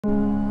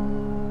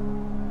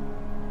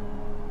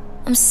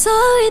I'm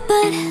sorry,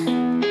 but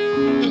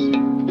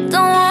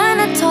don't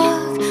wanna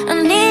talk. I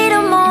need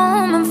a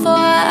moment before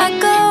I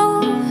go.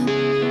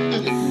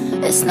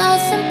 It's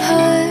nothing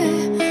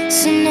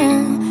personal.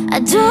 I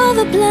draw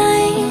the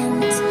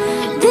blinds.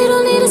 They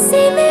don't need to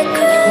see me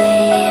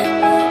cry,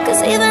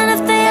 'cause even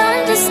if they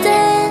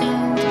understand,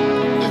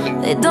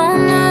 they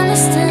don't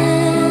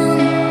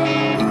understand.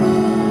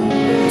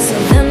 So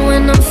then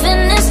when I'm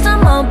finished,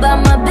 I'm all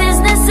about my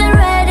business and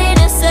ready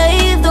to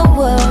save the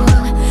world.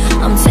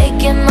 I'm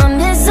taking my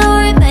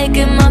misery,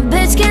 making my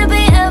bitch can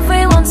be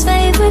everyone's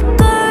favorite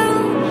girl.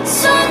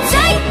 So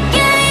take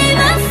aim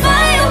and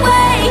fly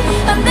away.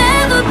 I've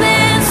never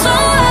been so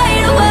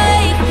wide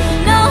awake.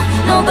 No,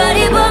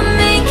 nobody but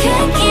me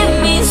can keep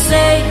me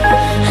safe,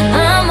 and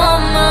I'm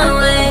on my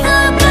way.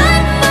 The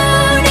bad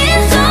mood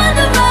is on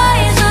the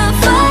rise, a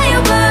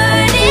fire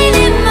burning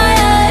in my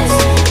eyes.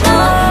 No,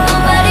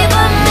 nobody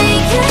but me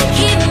can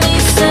keep me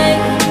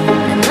safe,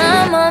 and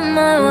I'm on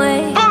my way.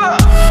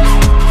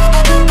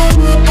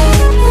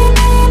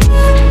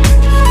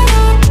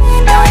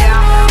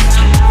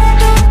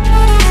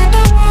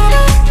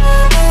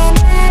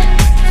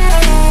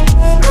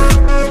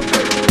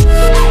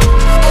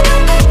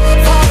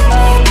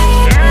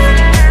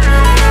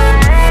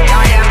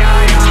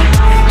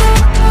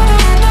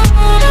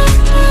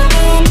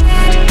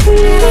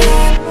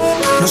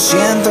 Lo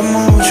siento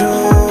mucho,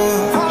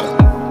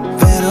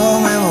 pero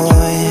me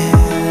voy,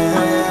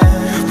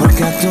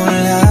 porque a tu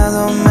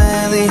lado me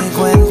di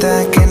cuenta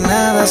que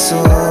nada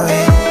soy.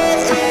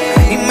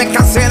 Y me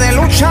cansé de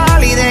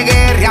luchar y de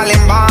guerrear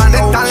en vano, de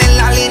estar en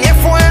la línea de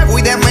fuego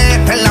y de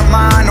meter la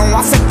mano.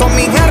 Acepto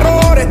mis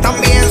errores,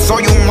 también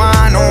soy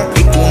humano,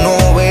 y tú no